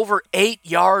having over 8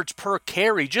 yards per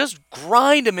carry, just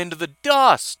grind him into the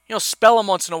dust. Spell him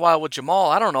once in a while with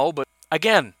Jamal, I don't know, but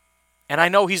again, and I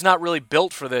know he's not really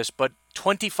built for this, but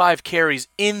 25 carries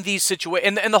in these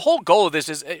situations, and the whole goal of this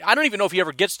is, I don't even know if he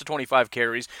ever gets to 25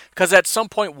 carries, because at some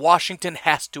point Washington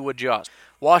has to adjust.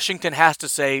 Washington has to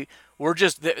say,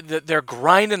 they're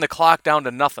grinding the clock down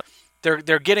to nothing.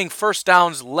 They're getting first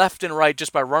downs left and right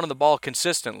just by running the ball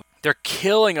consistently. They're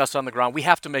killing us on the ground. We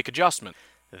have to make adjustments.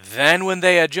 Then when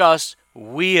they adjust,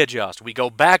 we adjust. We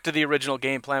go back to the original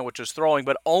game plan, which is throwing,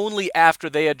 but only after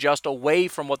they adjust away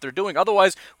from what they're doing.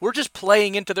 Otherwise, we're just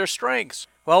playing into their strengths.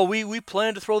 Well, we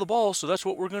plan to throw the ball, so that's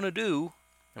what we're going to do.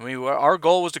 I mean, our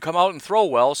goal was to come out and throw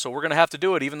well, so we're going to have to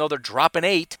do it, even though they're dropping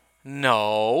 8.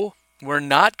 No, we're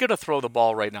not going to throw the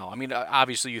ball right now. I mean,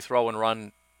 obviously you throw and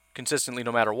run consistently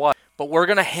no matter what. But we're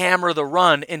going to hammer the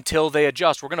run until they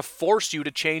adjust. We're going to force you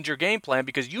to change your game plan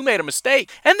because you made a mistake.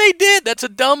 And they did. That's a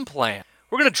dumb plan.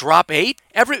 We're going to drop 8?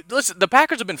 Listen, the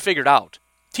Packers have been figured out.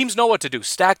 Teams know what to do.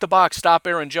 Stack the box, stop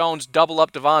Aaron Jones, double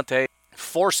up Davante,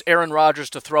 force Aaron Rodgers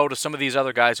to throw to some of these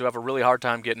other guys who have a really hard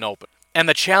time getting open. And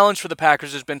the challenge for the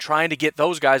Packers has been trying to get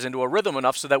those guys into a rhythm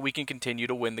enough so that we can continue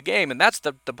to win the game. And that's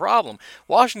the problem.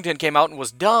 Washington came out and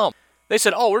was dumb. They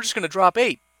said, we're just going to drop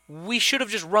 8. We should have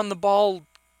just run the ball.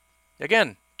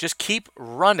 Again, just keep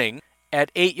running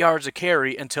at 8 yards a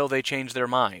carry until they change their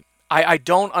mind. I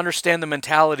don't understand the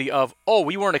mentality of,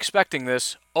 we weren't expecting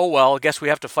this. Oh, well, I guess we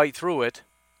have to fight through it.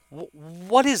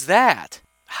 What is that?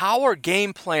 How are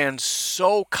game plans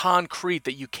so concrete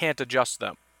that you can't adjust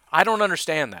them? I don't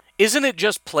understand that. Isn't it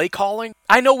just play calling?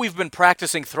 I know we've been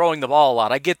practicing throwing the ball a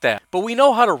lot. I get that. But we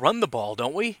know how to run the ball,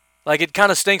 don't we? Like, it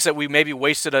kind of stinks that we maybe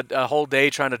wasted a whole day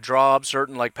trying to draw up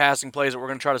certain, passing plays that we're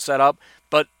going to try to set up.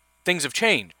 But things have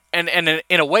changed. And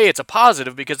in a way, it's a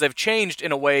positive because they've changed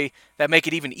in a way that make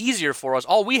it even easier for us.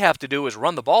 All we have to do is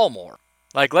run the ball more.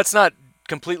 Let's not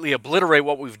completely obliterate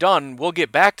what we've done. We'll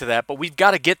get back to that. But we've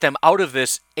got to get them out of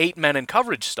this 8 men in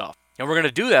coverage stuff. And we're going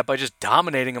to do that by just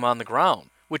dominating them on the ground.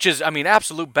 Which is,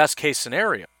 absolute best case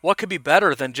scenario. What could be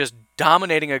better than just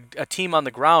dominating a team on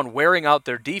the ground, wearing out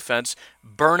their defense,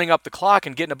 burning up the clock,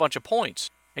 and getting a bunch of points?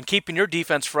 And keeping your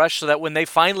defense fresh so that when they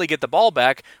finally get the ball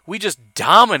back, we just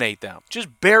dominate them.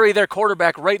 Just bury their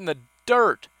quarterback right in the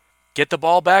dirt. Get the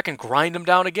ball back and grind them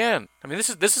down again. This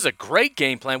is a great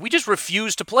game plan. We just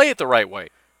refuse to play it the right way.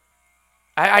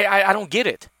 I don't get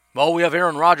it. Well, we have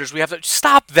Aaron Rodgers. We have to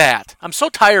stop that. I'm so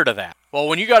tired of that. Well,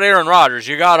 when you got Aaron Rodgers,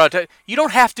 you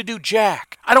don't have to do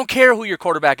jack. I don't care who your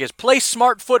quarterback is. Play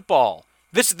smart football.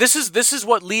 This is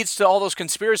what leads to all those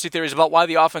conspiracy theories about why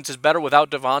the offense is better without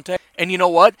Davante. And you know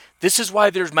what? This is why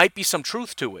there might be some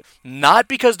truth to it. Not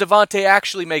because Davante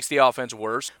actually makes the offense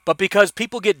worse, but because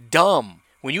people get dumb.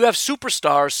 When you have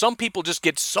superstars, some people just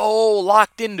get so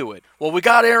locked into it. Well, we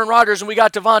got Aaron Rodgers and we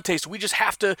got Davante,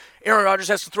 so Aaron Rodgers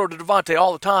has to throw to Davante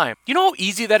all the time. You know how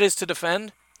easy that is to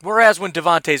defend? Whereas when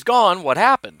Davante's gone, what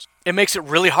happens? It makes it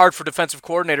really hard for defensive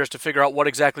coordinators to figure out what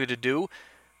exactly to do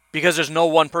because there's no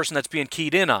one person that's being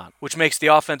keyed in on, which makes the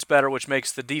offense better, which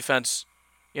makes the defense,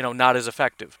 not as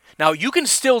effective. Now, you can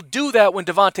still do that when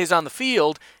Davante's on the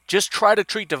field. Just try to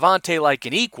treat Davante like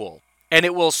an equal. And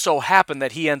it will so happen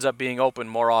that he ends up being open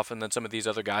more often than some of these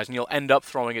other guys, and you'll end up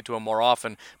throwing it to him more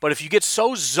often. But if you get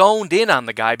so zoned in on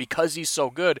the guy because he's so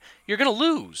good, you're going to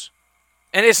lose.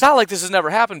 And it's not like this has never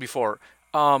happened before.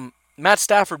 Matt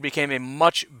Stafford became a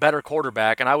much better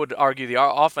quarterback, and I would argue the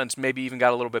offense maybe even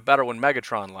got a little bit better when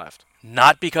Megatron left.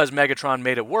 Not because Megatron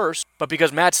made it worse, but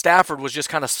because Matt Stafford was just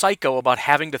kind of psycho about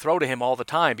having to throw to him all the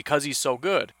time because he's so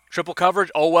good. Triple coverage,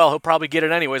 he'll probably get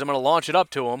it anyways. I'm going to launch it up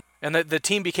to him. And the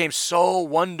team became so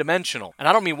one-dimensional. And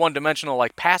I don't mean one-dimensional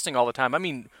like passing all the time. I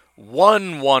mean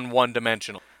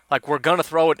one-dimensional. Like we're going to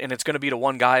throw it and it's going to be to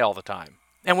one guy all the time.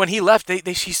 And when he left,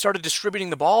 he started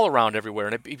distributing the ball around everywhere,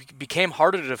 and it became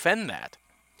harder to defend that.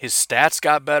 His stats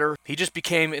got better. He just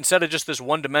became, instead of just this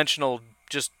one-dimensional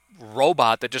just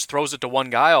robot that just throws it to one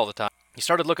guy all the time, he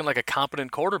started looking like a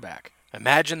competent quarterback.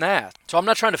 Imagine that. So I'm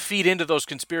not trying to feed into those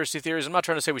conspiracy theories. I'm not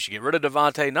trying to say we should get rid of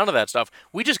Davante, none of that stuff.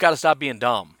 We just got to stop being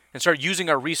dumb and start using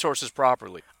our resources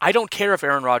properly. I don't care if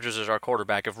Aaron Rodgers is our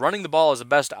quarterback. If running the ball is the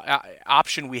best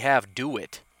option we have, do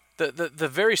it. The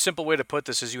very simple way to put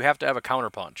this is you have to have a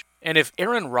counterpunch. And if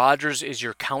Aaron Rodgers is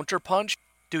your counterpunch,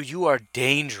 dude, you are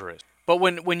dangerous. But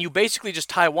when you basically just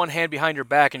tie one hand behind your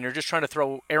back and you're just trying to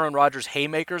throw Aaron Rodgers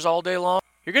haymakers all day long,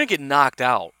 you're going to get knocked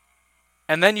out.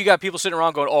 And then you got people sitting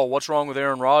around going, what's wrong with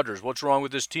Aaron Rodgers? What's wrong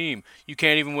with this team? You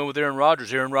can't even win with Aaron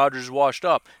Rodgers. Aaron Rodgers is washed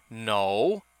up.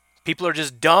 No. People are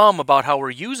just dumb about how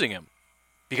we're using him.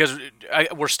 Because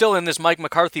we're still in this Mike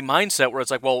McCarthy mindset where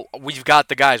it's like, we've got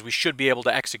the guys. We should be able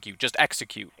to execute. Just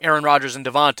execute. Aaron Rodgers and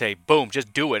Davante, boom,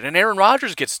 just do it. And Aaron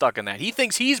Rodgers gets stuck in that. He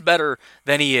thinks he's better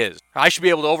than he is. I should be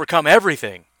able to overcome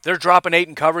everything. They're dropping 8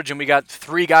 in coverage and we got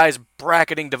 3 guys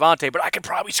bracketing Davante, but I could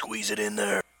probably squeeze it in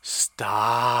there.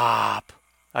 Stop.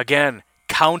 Again,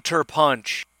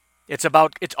 counterpunch. It's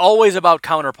always about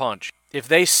counterpunch. If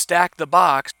they stack the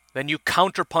box, then you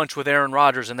counterpunch with Aaron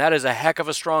Rodgers, and that is a heck of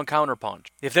a strong counterpunch.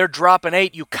 If they're dropping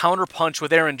 8, you counterpunch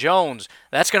with Aaron Jones.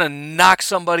 That's going to knock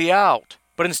somebody out.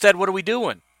 But instead, what are we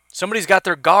doing? Somebody's got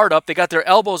their guard up, they got their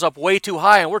elbows up way too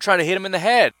high, and we're trying to hit him in the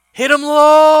head. Hit him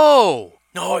low!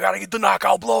 No, I got to get the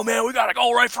knockout blow, man. We got to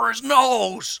go right for his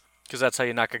nose. Because that's how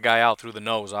you knock a guy out, through the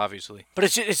nose, obviously. But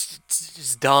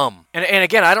it's dumb. And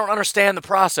again, I don't understand the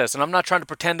process, and I'm not trying to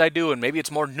pretend I do, and maybe it's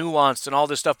more nuanced and all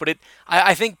this stuff, but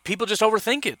I think people just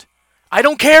overthink it. I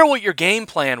don't care what your game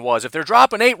plan was. If they're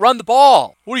dropping 8, run the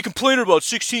ball. What are you complaining about?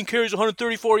 16 carries,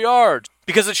 134 yards.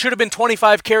 Because it should have been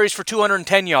 25 carries for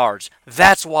 210 yards.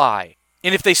 That's why.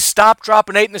 And if they stop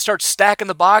dropping 8 and they start stacking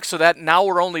the box so that now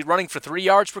we're only running for 3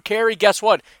 yards per carry, guess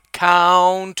what?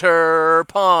 Counter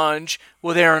punch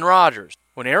with Aaron Rodgers.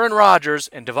 When Aaron Rodgers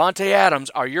and Davante Adams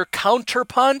are your counter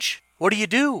punch, what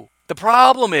do? The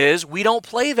problem is we don't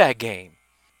play that game.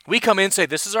 We come in, say,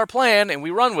 this is our plan, and we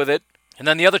run with it. And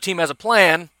then the other team has a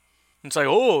plan. And it's like,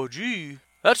 oh, gee,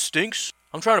 that stinks.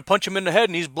 I'm trying to punch him in the head,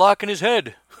 and he's blocking his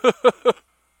head.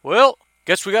 Well,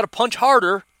 guess we got to punch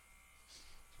harder.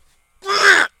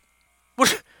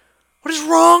 What is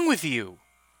wrong with you?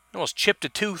 I almost chipped a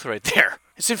tooth right there.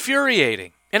 It's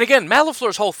infuriating. And again, Matt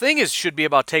LaFleur's whole thing should be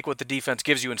about take what the defense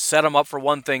gives you and set them up for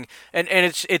one thing. And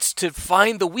it's to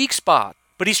find the weak spot.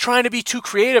 But he's trying to be too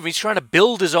creative. He's trying to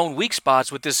build his own weak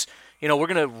spots with this, we're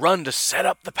going to run to set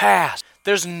up the pass.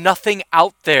 There's nothing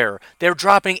out there. They're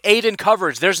dropping 8 in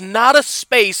coverage. There's not a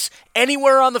space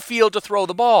anywhere on the field to throw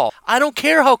the ball. I don't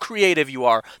care how creative you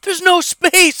are. There's no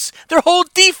space. Their whole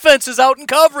defense is out in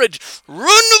coverage. Run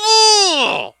the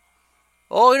ball!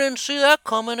 Oh, I didn't see that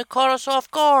coming. It caught us off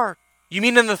guard. You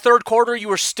mean in the third quarter you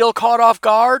were still caught off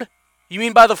guard? You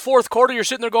mean by the fourth quarter you're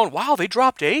sitting there going, wow, they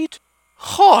dropped 8?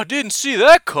 Oh, I didn't see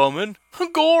that coming.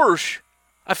 Gosh.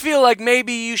 I feel like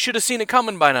maybe you should have seen it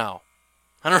coming by now.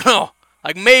 I don't know.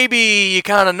 Like maybe you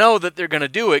kind of know that they're going to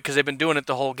do it because they've been doing it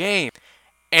the whole game.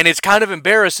 And it's kind of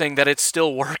embarrassing that it's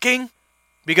still working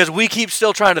because we keep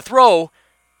still trying to throw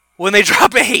when they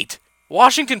drop 8.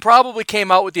 Washington probably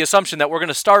came out with the assumption that we're going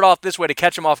to start off this way to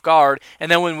catch them off guard, and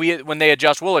then when they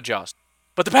adjust, we'll adjust.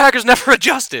 But the Packers never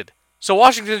adjusted. So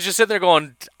Washington's just sitting there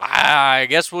going, I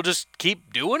guess we'll just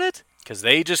keep doing it because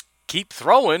they just keep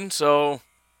throwing, so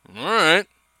all right.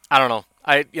 I don't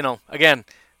know. Again,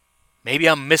 maybe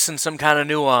I'm missing some kind of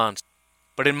nuance,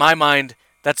 but in my mind,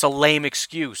 that's a lame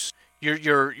excuse.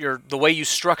 The way you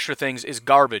structure things is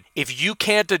garbage. If you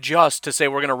can't adjust to say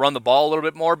we're going to run the ball a little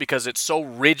bit more because it's so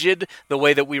rigid the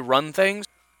way that we run things,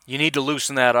 you need to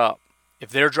loosen that up.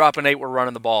 If they're dropping 8, we're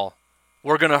running the ball.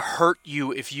 We're going to hurt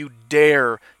you if you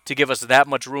dare to give us that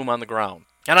much room on the ground.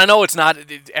 And I know it's not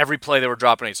every play they were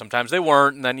dropping 8. Sometimes they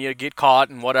weren't, and then you get caught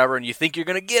and whatever, and you think you're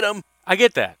going to get them. I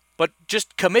get that. But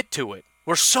just commit to it.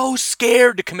 We're so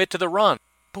scared to commit to the run.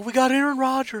 But we got Aaron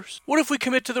Rodgers. What if we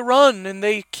commit to the run and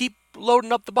they keep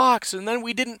loading up the box and then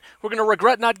we're going to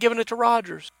regret not giving it to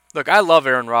Rodgers? Look, I love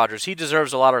Aaron Rodgers. He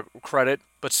deserves a lot of credit,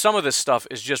 but some of this stuff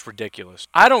is just ridiculous.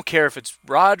 I don't care if it's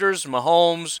Rodgers,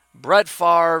 Mahomes, Brett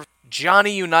Favre,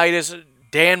 Johnny Unitas,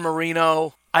 Dan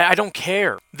Marino. I don't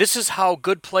care. This is how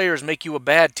good players make you a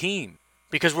bad team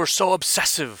because we're so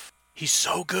obsessive. He's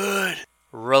so good.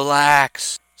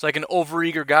 Relax. It's like an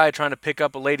overeager guy trying to pick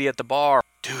up a lady at the bar.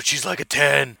 Dude, she's like a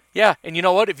 10. Yeah, and you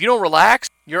know what? If you don't relax,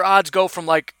 your odds go from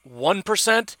like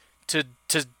 1% to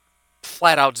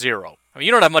flat out 0. I mean,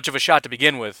 you don't have much of a shot to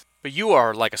begin with, but you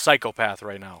are like a psychopath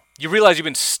right now. You realize you've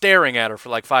been staring at her for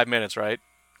like 5 minutes, right?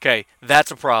 Okay, that's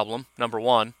a problem, number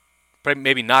 1.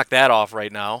 Maybe knock that off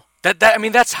right now.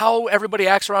 That's how everybody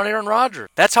acts around Aaron Rodgers.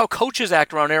 That's how coaches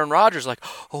act around Aaron Rodgers. Like,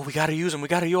 oh, we got to use him. We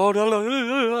got to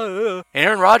use. And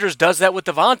Aaron Rodgers does that with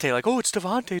Davante. Like, oh, it's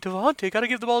Davante. Got to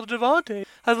give the ball to Davante.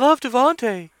 I love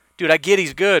Davante. Dude, I get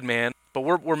he's good, man. But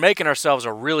we're making ourselves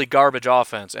a really garbage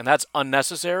offense, and that's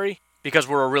unnecessary because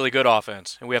we're a really good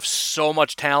offense. And we have so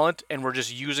much talent, and we're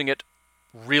just using it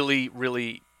really,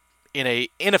 really in a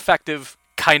ineffective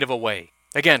kind of a way.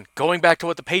 Again, going back to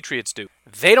what the Patriots do.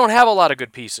 They don't have a lot of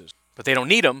good pieces, but they don't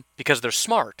need them because they're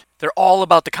smart. They're all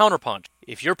about the counterpunch.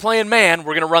 If you're playing man,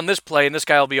 we're going to run this play and this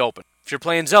guy will be open. If you're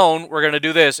playing zone, we're going to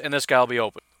do this and this guy will be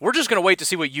open. We're just going to wait to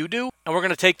see what you do, and we're going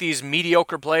to take these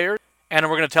mediocre players and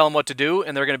we're going to tell them what to do,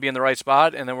 and they're going to be in the right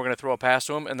spot, and then we're going to throw a pass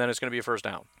to them, and then it's going to be a first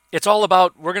down. It's all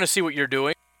about we're going to see what you're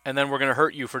doing, and then we're going to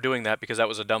hurt you for doing that because that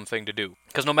was a dumb thing to do.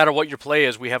 Because no matter what your play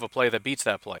is, we have a play that beats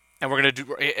that play. And we're going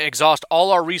to exhaust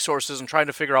all our resources in trying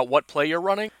to figure out what play you're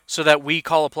running so that we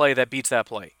call a play that beats that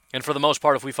play. And for the most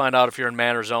part, if we find out if you're in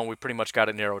man or zone, we pretty much got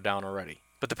it narrowed down already.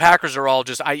 But the Packers are all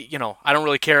just, I don't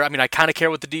really care. I mean, I kind of care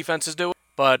what the defense is doing.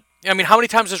 But, I mean, how many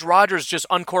times does Rodgers just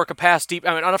uncork a pass deep?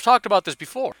 I mean, I've talked about this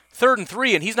before. 3rd and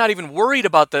 3, and he's not even worried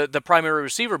about the primary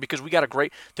receiver because we got a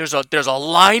great, there's a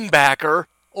linebacker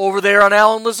over there on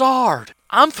Allen Lazard.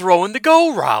 I'm throwing the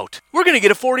go route. We're going to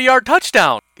get a 40-yard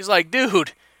touchdown. He's like,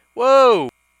 dude, whoa.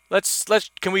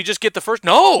 Can we just get the first?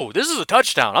 No, this is a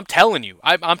touchdown. I'm telling you.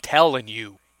 I'm telling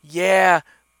you. Yeah,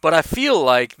 but I feel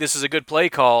like this is a good play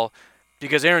call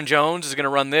because Aaron Jones is going to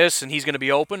run this and he's going to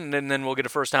be open and then we'll get a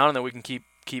first down and then we can keep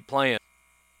playing.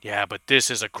 Yeah, but this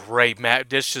is a great match.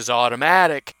 This is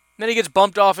automatic. Then he gets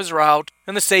bumped off his route,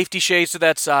 and the safety shades to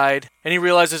that side, and he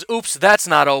realizes, oops, that's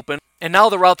not open. And now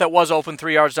the route that was open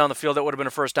 3 yards down the field that would have been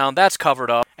a first down, that's covered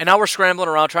up. And now we're scrambling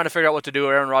around trying to figure out what to do.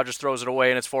 Aaron Rodgers throws it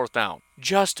away, and it's fourth down.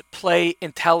 Just play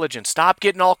intelligent. Stop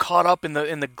getting all caught up in the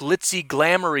glitzy,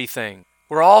 glamoury thing.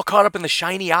 We're all caught up in the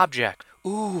shiny object.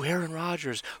 Ooh, Aaron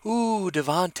Rodgers. Ooh,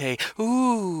 Devontae.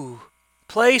 Ooh.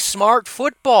 Play smart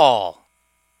football.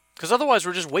 Because otherwise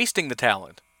we're just wasting the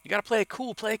talent. You got to play it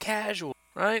cool, play it casual,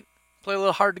 right? Play a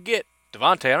little hard to get.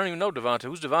 Devontae, I don't even know Devontae.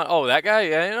 Who's Devontae? Oh, that guy?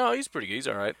 Yeah, he's pretty good. He's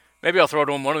all right. Maybe I'll throw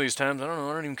to him one of these times. I don't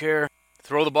know. I don't even care.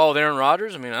 Throw the ball with Aaron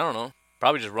Rodgers? I mean, I don't know.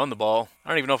 Probably just run the ball. I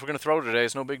don't even know if we're going to throw today.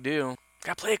 It's no big deal.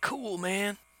 Got to play it cool,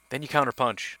 man. Then you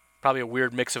counterpunch. Probably a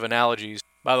weird mix of analogies.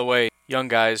 By the way, young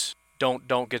guys, don't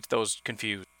get those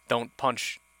confused. Don't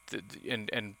punch and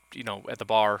at the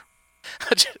bar.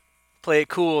 Play it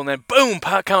cool and then boom,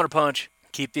 counterpunch.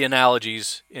 Keep the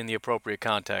analogies in the appropriate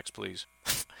context, please.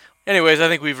 Anyways, I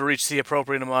think we've reached the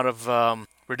appropriate amount of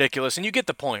ridiculous, and you get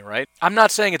the point, right? I'm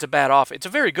not saying it's a bad offense. It's a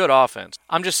very good offense.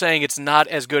 I'm just saying it's not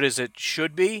as good as it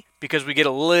should be because we get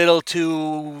a little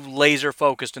too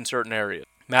laser-focused in certain areas.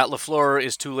 Matt LaFleur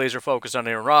is too laser-focused on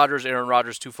Aaron Rodgers. Aaron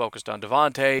Rodgers too focused on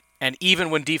Devontae. And even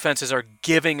when defenses are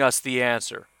giving us the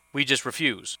answer, we just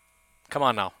refuse. Come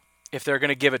on now. If they're going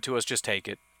to give it to us, just take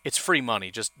it. It's free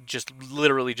money. Just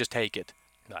literally just take it.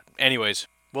 But anyways,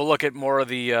 we'll look at more of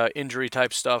the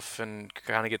injury-type stuff and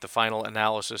kind of get the final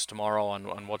analysis tomorrow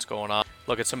on what's going on.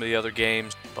 Look at some of the other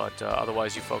games. But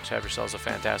otherwise, you folks have yourselves a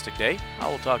fantastic day. I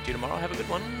will talk to you tomorrow. Have a good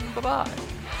one. Bye-bye.